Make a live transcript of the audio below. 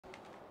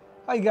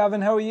Hi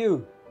Gavin, how are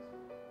you?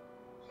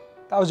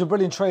 That was a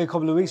brilliant try a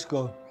couple of weeks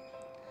ago.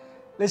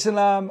 Listen,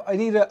 I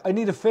need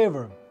a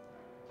favour.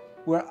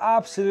 We're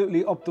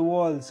absolutely up the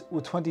walls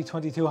with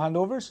 2022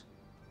 handovers.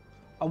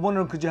 I'm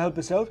wondering, could you help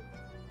us out?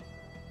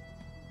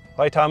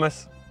 Hi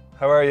Thomas,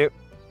 how are you?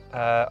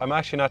 I'm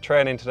actually not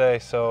training today,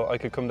 so I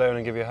could come down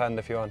and give you a hand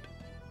if you want.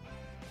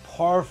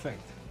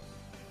 Perfect.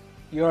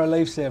 You're a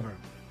lifesaver.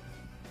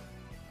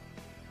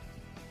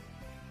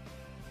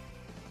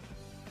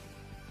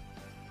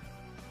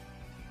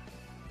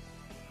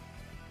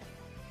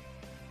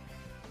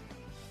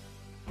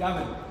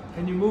 Gavin,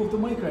 can you move the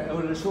mic out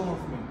of the showroom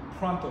for me?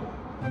 Pronto.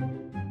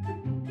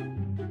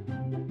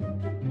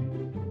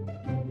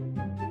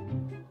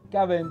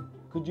 Gavin,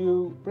 could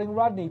you bring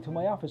Rodney to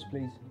my office,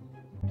 please?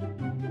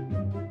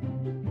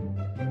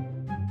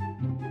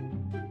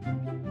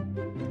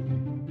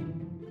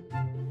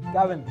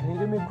 Gavin, can you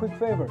do me a quick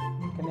favour?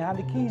 Can you hand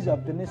the keys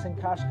of the Nissan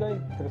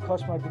Qashqai to the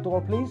customer at the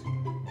door, please?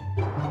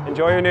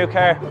 Enjoy your new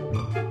car.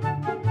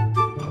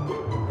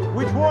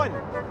 Which one?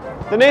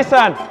 The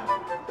Nissan!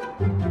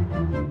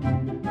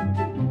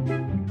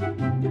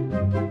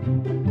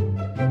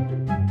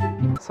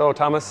 So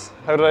Thomas,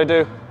 how did I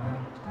do?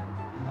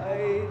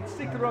 I'd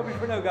stick to rugby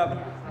for now, Gavin.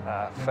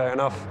 Fair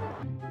enough.